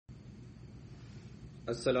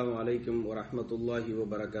அஸ்ஸலாமு அலைக்கும் வரஹ்மத்துல்லாஹி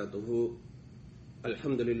வபரகாத்துஹு.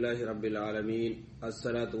 அல்ஹம்துலில்லாஹி ரப்பில் ஆலமீன்.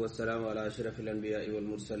 அஸ்ஸலாத்து வஸ்ஸலாமு அலா அஷ்ரஃபில் அன்பியாஇ வல்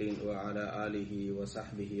முர்ஸலீன் வ அலா ஆலிஹி வ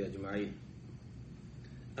ஸஹ்பிஹி அஜ்மஈன்.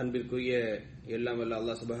 அன்பிற்குரிய எல்லாம் வல்ல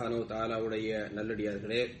அல்லாஹ் சுப்ஹானஹு வ தஆலாவுடைய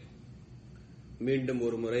நல்லடியார்களே, மீண்டும்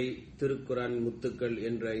ஒரு முறை திருக்குர்ஆன் முத்துக்கள்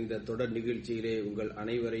என்ற இந்த தொடர் நிகழ்ச்சியிலே உங்கள்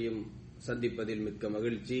அனைவரையும் சந்திப்பதில் மிக்க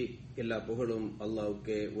மகிழ்ச்சி. எல்லா புகழும்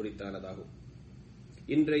அல்லாஹ்வுக்கே உரித்தானதாகும்.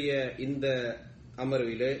 இன்றைய இந்த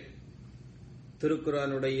அமர்விலே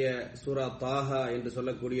திருக்குர்ஆனுடைய சூரா தாஹா என்று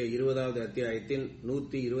சொல்லக்கூடிய 20வது அத்தியாயத்தின்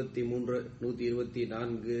 123,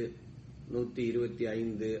 124,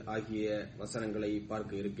 125 ஆகிய வசனங்களை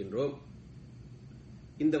பார்க்க இருக்கின்றோம்.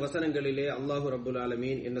 இந்த வசனங்களிலே அல்லாஹு ரப்புல்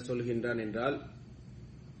ஆலமீன் என்ன சொல்கின்றான் என்றால்,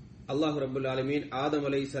 அல்லாஹு ரப்புல் ஆலமீன் ஆதம்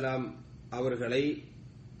அலைஹிஸ்ஸலாம்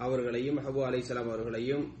அவர்களையும் ஹவ்வா அலைஹிஸ்ஸலாம்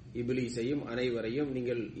அவர்களையும் இப்லீஸையும் அனைவரையும்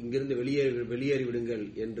நீங்கள் இங்கிருந்து வெளியேறிவிடுங்கள்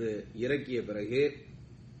என்று இறக்கிய பிறகு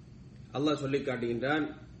அல்லாஹ் சொல்லிக் காட்டுகின்றான்,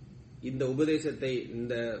 இந்த உபதேசத்தை,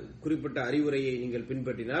 இந்த குறிப்பிட்ட அறிவுரையை நீங்கள்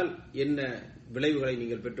பின்பற்றினால் என்ன விளைவுகளை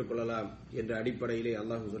நீங்கள் பெற்றுக் கொள்ளலாம் என்ற அடிப்படையிலே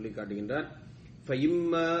அல்லாஹ் சொல்லிக் காட்டுகின்றான்.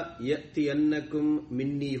 ஃபஇம்மா யத்தியன்னகும்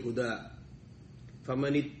மின்னி ஹுதா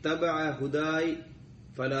ஃபமனித்தபஅ ஹுதாய்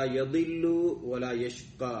ஃபலா யதில்லு வலா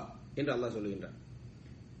யஷ்கா என்று அல்லாஹ் சொல்கின்றான்.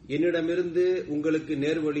 என்னிடமிருந்து உங்களுக்கு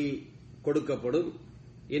நேர்வழி கொடுக்கப்படும்.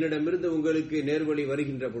 என்னிடமிருந்து உங்களுக்கு நேர்வழி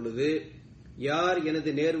வருகின்ற பொழுது யார் எனது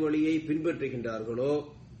நேர்வழியை பின்பற்றுகின்றார்களோ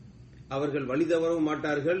அவர்கள் வழி தவறவும்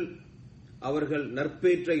மாட்டார்கள், அவர்கள்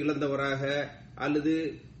நற்பேற்ற இழந்தவராக அல்லது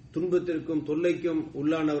துன்பத்திற்கும் தொல்லைக்கும்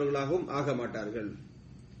உள்ளானவர்களாகவும் ஆக மாட்டார்கள்.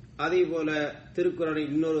 அதேபோல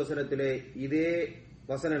திருக்குர்ஆனின் இன்னொரு வசனத்திலே இதே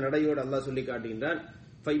வசன நடையோடு அல்லாஹ் சொல்லி காட்டுகின்றான்,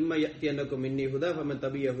 ஃபஇம்மா யத்தியன்னகும் மின்னி ஹுதா ஃபமன்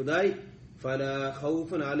தபிய ஹுதாய் ஃபலா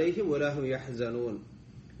ஹவுஃபுன் அலைஹிம் வலா ஹும் யஹ்ஸனூன்.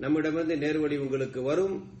 நம்மிடமிருந்து நேர்வழி உங்களுக்கு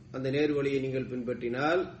வரும். அந்த நேர்வழியை நீங்கள்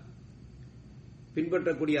பின்பற்றினால்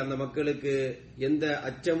பின்பற்றக்கூடிய அந்த மக்களுக்கு எந்த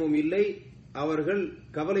அச்சமும் இல்லை, அவர்கள்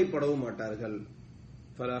கவலைப்படவும் மாட்டார்கள்.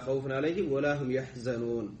 ஃபலா ஹவுஃபுன் அலைஹிம் வலா ஹும்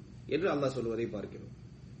யஹ்ஸனூன் என்று அல்லாஹ் சொல்வதை பார்க்கிறோம்.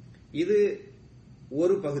 இது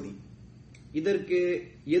ஒரு பகுதி. இதற்கு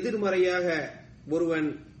எதிர்மறையாக ஒருவன்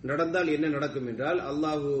நடந்தால் என்ன நடக்கும் என்றால்,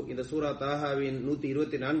 அல்லாஹ் இந்த சூரா தாஹாவின்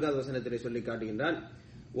 124வது வசனத்திலே சொல்லி காட்டுகின்றான்,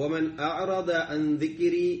 وَمَنْ أَعْرَضَ عَنْ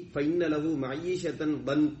ذِكْرِي فَإِنَّ لَهُ مَعِيشَةً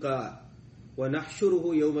ضَنْكًا وَنَحْشُرُهُ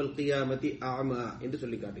يَوْمَ الْقِيَامَةِ أَعْمَى என்று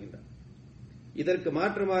சொல்லி காட்டுகின்றான். இதற்கு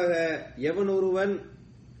மாற்றமாக எவன் ஒருவன்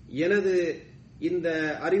எனது இந்த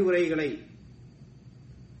அறிவுரைகளை,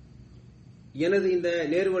 எனது இந்த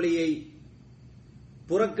நேர்வழியை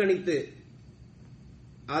புறக்கணித்து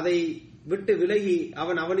அதை விட்டு விலகி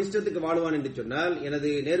அவன் இஷ்டத்துக்கு வாழ்வான் என்று சொன்னால், எனது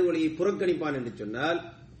நேர்வழியை புறக்கணிப்பான் என்று சொன்னால்,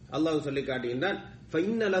 அல்லாஹ் சொல்லி காட்டுகின்றான்,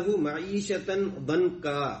 ஃபஇன்ன லஹு மஈஷத்தன்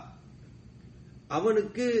தன்கா,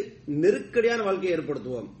 அவனுக்கு நெருக்கடியான வாழ்க்கையை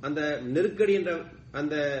ஏற்படுத்துவோம். அந்த நெருக்கடி என்ற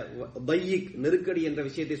அந்த தையிக், நெருக்கடி என்ற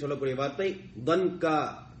விஷயத்தை சொல்லக்கூடிய வார்த்தை தன்கா.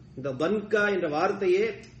 இந்த தன்கா என்ற வார்த்தையே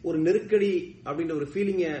ஒரு நெருக்கடி அப்படின்ற ஒரு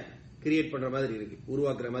ஃபீலிங்க கிரியேட் பண்ற மாதிரி இருக்கு,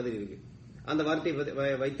 உருவாக்குற மாதிரி இருக்கு. அந்த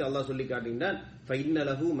வார்த்தையை வைத்து அல்லாஹ் சொல்லி காட்டுகின்றான், ஃபஇன்ன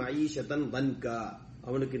லஹு மஈஷத்தன் தன்கா,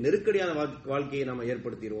 அவனுக்கு நெருக்கடியான வாழ்க்கையை நாம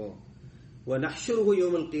ஏற்படுத்திடுவோம். வநஹ்ஷுருஹு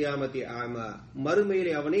யௌமல் கியாமத்தி அமா,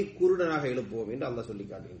 மறுமையிலே அவனை குருடனாக எழுப்புவோம் என்று அல்லாஹ் சொல்லி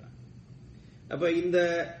காட்டுகின்றான். அப்ப இந்த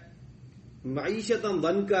மஈஷத்தன்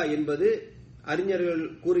தன்கா என்பது அறிஞர்கள்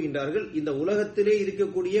கூறுகின்றார்கள், இந்த உலகத்திலே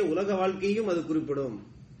இருக்கக்கூடிய உலக வாழ்க்கையும் அது குறிப்பிடும்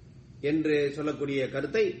என்று சொல்லக்கூடிய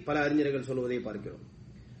கருத்தை பல அறிஞர்கள் சொல்வதை பார்க்கிறோம்.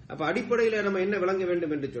 அப்ப அடிப்படையில் நம்ம என்ன விளங்க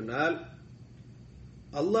வேண்டும் என்று சொன்னால்,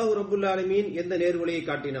 அல்லாஹ் ரப்புல் ஆலமீன் எந்த நேர்வழியை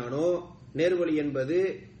காட்டினானோ, நேர்வழி என்பது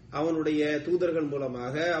அவனுடைய தூதர்கள்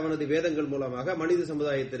மூலமாக, அவனது வேதங்கள் மூலமாக மனித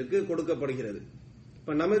சமுதாயத்திற்கு கொடுக்கப்படுகிறது.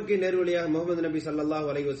 இப்ப நமக்கு நேர்வழியாக முகமது நபி ஸல்லல்லாஹு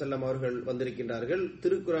அலைஹி வஸல்லம் அவர்கள் வந்திருக்கின்றார்கள்,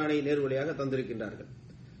 திருக்குர்ஆனை நேர்வழியாக தந்திருக்கின்றார்கள்.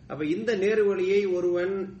 அப்ப இந்த நேர்வழியை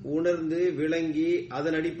ஒருவன் உணர்ந்து விளங்கி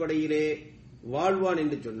அதன் அடிப்படையிலே வாழ்வான்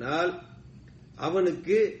என்று சொன்னால்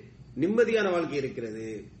அவனுக்கு நிம்மதியான வாழ்க்கை இருக்கிறது.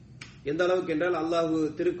 எந்த அளவுக்கு என்றால், அல்லாஹ்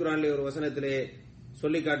திருக்குர்ஆனிலே ஒரு வசனத்திலே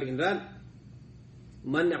சொல்லி காட்டுகின்றான்,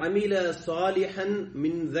 மன் அமில சாலிஹன்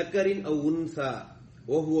மின் ذكرٍ أو أنثى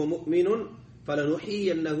وهو مؤمن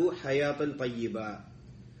فلنحيينه حياة طيبة.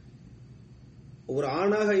 ஒரு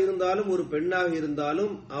ஆணாக இருந்தாலும் ஒரு பெண்ணாக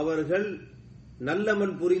இருந்தாலும் அவர்கள்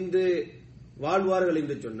நல்லமல் புரிந்து வாழ்வார்கள்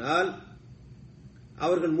என்று சொன்னால்,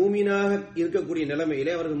 அவர்கள் மூமினாக இருக்கக்கூடிய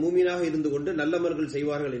நிலைமையிலே அவர்கள் மூமினாக இருந்து கொண்டு நல்லமல்கள்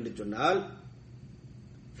செய்வார்கள் என்று சொன்னால்,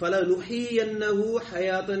 ஃபலனுஹியன்னஹு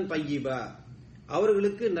ஹயாத்தன் தய்யிபா,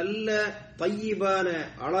 அவர்களுக்கு நல்ல தய்யிபான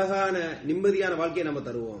அழகான நிம்மதியான வாழ்க்கையை நம்ம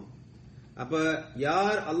தருவோம். அப்ப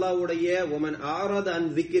யார் அல்லாஹ்வுடைய ஒமன் ஆரத அன்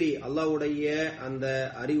திக்ரி, அல்லாஹ்வுடைய அந்த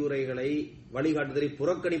அறிவுரைகளை வழிகாட்டுதலை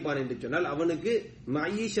புறக்கணிப்பான் என்று சொன்னால் அவனுக்கு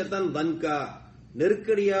மஈஷத்தன் தன்கா,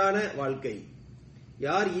 நெருக்கடியான வாழ்க்கை.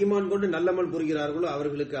 யார் ஈமான் கொண்டு நல்லமல் புரிகிறார்களோ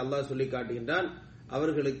அவர்களுக்கு அல்லாஹ் சொல்லி காட்டுகின்றான்,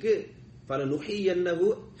 அவர்களுக்கு பல நுஹியன்னஹு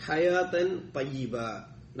ஹயாத்தன் தய்யிபா,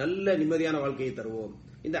 நல்ல நிம்மதியான வாழ்க்கையை தருவோம்.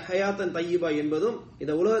 இந்த ஹயாத்தன் தய்யிபா என்பதும்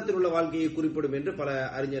இந்த உலகத்தில் உள்ள வாழ்க்கையை குறிப்பிடும் என்று பல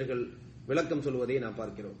அறிஞர்கள் விளக்கம் சொல்வதை நாம்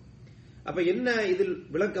பார்க்கிறோம். அப்ப என்ன இதில்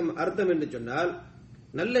விளக்கம் அர்த்தம் என்று சொன்னால்,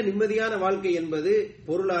 நல்ல நிம்மதியான வாழ்க்கை என்பது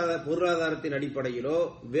பொருளாதாரத்தின் அடிப்படையிலோ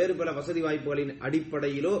வேறு பல வசதி வாய்ப்புகளின்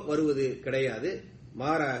அடிப்படையிலோ வருவது கிடையாது.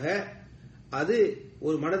 மாறாக அது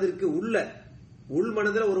ஒரு மனதிற்கு உள்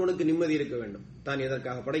மனதில் ஒருவனுக்கு நிம்மதி இருக்க வேண்டும். தான்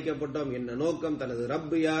எதற்காக படைக்கப்பட்டோம், என்ன நோக்கம், தனது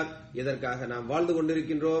ரப்பு யார், எதற்காக நாம் வாழ்ந்து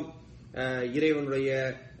கொண்டிருக்கின்றோம், இறைவனுடைய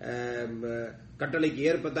கட்டளைக்கு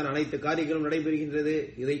ஏற்பத்தான் அனைத்து காரியங்களும் நடைபெறுகின்றது,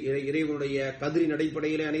 இறைவனுடைய கதிரின்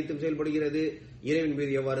அடிப்படையிலே அனைத்தும் செயல்படுகிறது, இறைவன்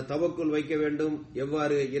மீது எவ்வாறு தவக்குள் வைக்க வேண்டும்,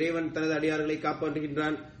 எவ்வாறு இறைவன் தனது அடியார்களை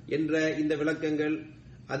காப்பாற்றுகின்றான் என்ற இந்த விளக்கங்கள்,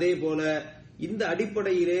 அதே போல இந்த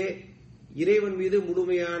அடிப்படையிலே இறைவன் மீது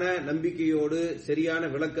முழுமையான நம்பிக்கையோடு சரியான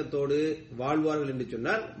விளக்கத்தோடு வாழ்வார்கள் என்று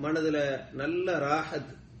சொன்னால் மனதில் நல்ல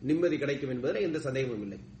ராஹத் நிம்மதி கிடைக்கும் என்பதில் எந்த சந்தேகமும்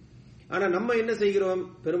இல்லை. ஆனா நம்ம என்ன செய்கிறோம்,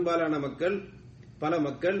 பெரும்பாலான மக்கள், பல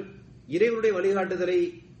மக்கள் இறைவனுடைய வழிகாட்டுதலை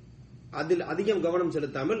அதில் அதிகம் கவனம்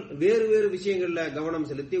செலுத்தாமல் வேறு வேறு விஷயங்கள்ல கவனம்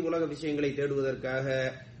செலுத்தி உலக விஷயங்களை தேடுவதற்காக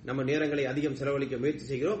நம்ம நேரங்களை அதிகம் செலவழிக்க முயற்சி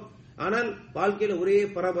செய்கிறோம். ஆனால் வாழ்க்கையில ஒரே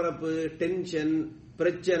பரபரப்பு, டென்ஷன்,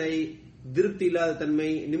 பிரச்சனை, திருப்தி இல்லாத தன்மை,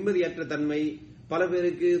 நிம்மதியற்ற தன்மை, பல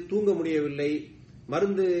பேருக்கு தூங்க முடியவில்லை,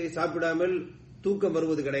 மருந்து சாப்பிடாமல் தூக்கம்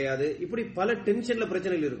வருவது கிடையாது, இப்படி பல டென்ஷன்ல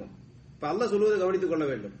பிரச்சனைகள் இருக்கும். இப்ப அல்லாஹ் சொல்வதை கவனித்துக் கொள்ள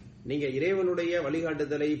வேண்டும். நீங்க இறைவனுடைய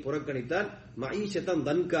வழிகாட்டுதலை புறக்கணித்தால் மஈஷத்தம்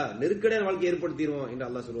தன்கா, நெருக்கடியான வாழ்க்கை ஏற்படுத்திடுவோம் என்று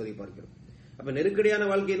அல்லாஹ் சொல்வதை பார்க்கிறோம். அப்ப நெருக்கடியான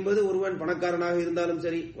வாழ்க்கை என்பது ஒருவன் பணக்காரனாக இருந்தாலும்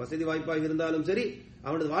சரி, வசதி வாய்ப்பாக இருந்தாலும் சரி,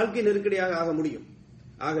 அவனது வாழ்க்கை நெருக்கடியாக ஆக முடியும்.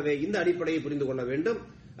 ஆகவே இந்த அடிப்படையை புரிந்து கொள்ள வேண்டும்.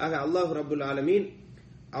 ஆக அல்லாஹ் ரப்புல் ஆலமீன்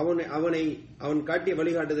அவன் காட்டிய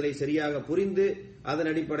வழிகாட்டுதலை சரியாக புரிந்து அதன்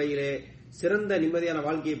அடிப்படையிலே சிறந்த நிம்மதியான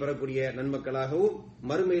வாழ்க்கையை பெறக்கூடிய நன்மக்களாகவும்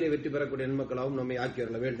மறுமையிலே வெற்றி பெறக்கூடிய நன்மக்களாகவும் நம்மை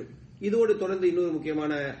ஆக்கிவரல வேண்டும். இதோடு தொடர்ந்து இன்னொரு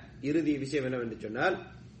முக்கியமான இறுதி விஷயம் என்னவென்று சொன்னால்,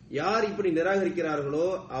 யார் இப்படி நிராகரிக்கிறார்களோ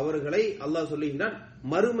அவர்களை அல்லாஹ் சொல்லுகின்றான்,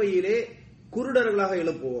 மறுமையிலே குருடர்களாக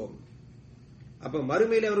எழுப்புவோம். அப்ப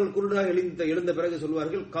மறுமையிலே அவர்கள் குருடராக எழுந்த பிறகு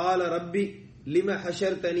சொல்வார்கள், கால ரப்பி லிம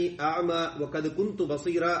ஹஷர்தனி அஅமா வகத் குன்து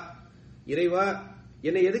பஸீரா, இறைவா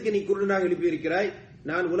என்னை எதுக்கு நீ குருடனாக எழுப்பி இருக்கிறாய்,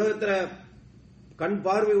 நான் உலகத்துல கண்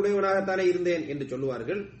பார்வை உடையவனாகத்தானே இருந்தேன் என்று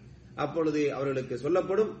சொல்லுவார்கள். அப்பொழுது அவர்களுக்கு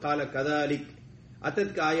சொல்லப்படும், கால கதாலிக்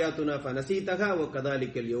அத்தத்க ஆயாத்துனா ஃபனசீதஹா வ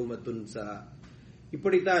கதாலிக்கல் யௌம துன்ஸா,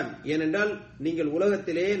 இப்படித்தான், ஏனென்றால் நீங்கள்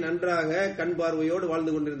உலகத்திலே நன்றாக கண் பார்வையோடு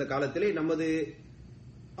வாழ்ந்து கொண்டிருந்த காலத்திலே நமது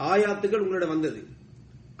ஆயாத்துகள் உங்களிடம் வந்தது,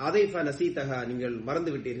 அதை ஃபனசீதஹா நீங்கள்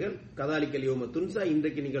மறந்து விட்டீர்கள், கதாலிக்கல் யௌம துன்ஸா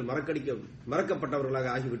இன்றைக்கு நீங்கள் மறக்கப்பட்டவர்களாக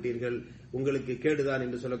ஆகிவிட்டீர்கள், உங்களுக்கு கேடுதான்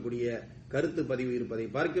என்று சொல்லக்கூடிய கருத்து பதிவு இருப்பதை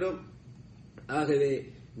பார்க்கிறோம். ஆகவே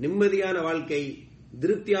நிம்மதியான வாழ்க்கை,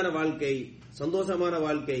 திருப்தியான வாழ்க்கை, சந்தோஷமான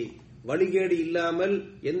வாழ்க்கை, வழிகேடு இல்லாமல்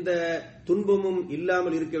எந்த துன்பமும்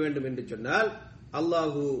இல்லாமல் இருக்க வேண்டும் என்று சொன்னால்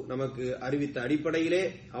அல்லாஹு நமக்கு அறிவித்த அடிப்படையிலே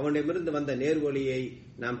அவனிடமிருந்து வந்த நேர்வழியை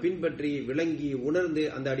நாம் பின்பற்றி விளங்கி உணர்ந்து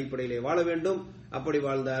அந்த அடிப்படையிலே வாழ வேண்டும். அப்படி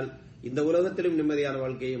வாழ்ந்தால் இந்த உலகத்திலும் நிம்மதியான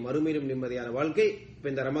வாழ்க்கை, மறுமையிலும் நிம்மதியான வாழ்க்கை. இப்ப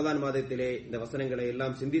இந்த ரமதான் மாதத்திலே இந்த வசனங்களை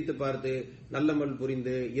எல்லாம் சிந்தித்து பார்த்து நல்லமல்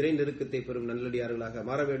புரிந்து இறை நெருக்கத்தை பெறும் நல்லடியார்களாக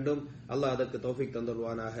மாற வேண்டும். அல்லாஹ் அதற்கு தௌஃபீக்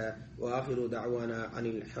தந்தருவானாக. வ ஆகிரு தஅவானா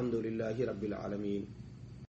அனில் ஹம்துலில்லாஹி ரப்பில் ஆலமீன்.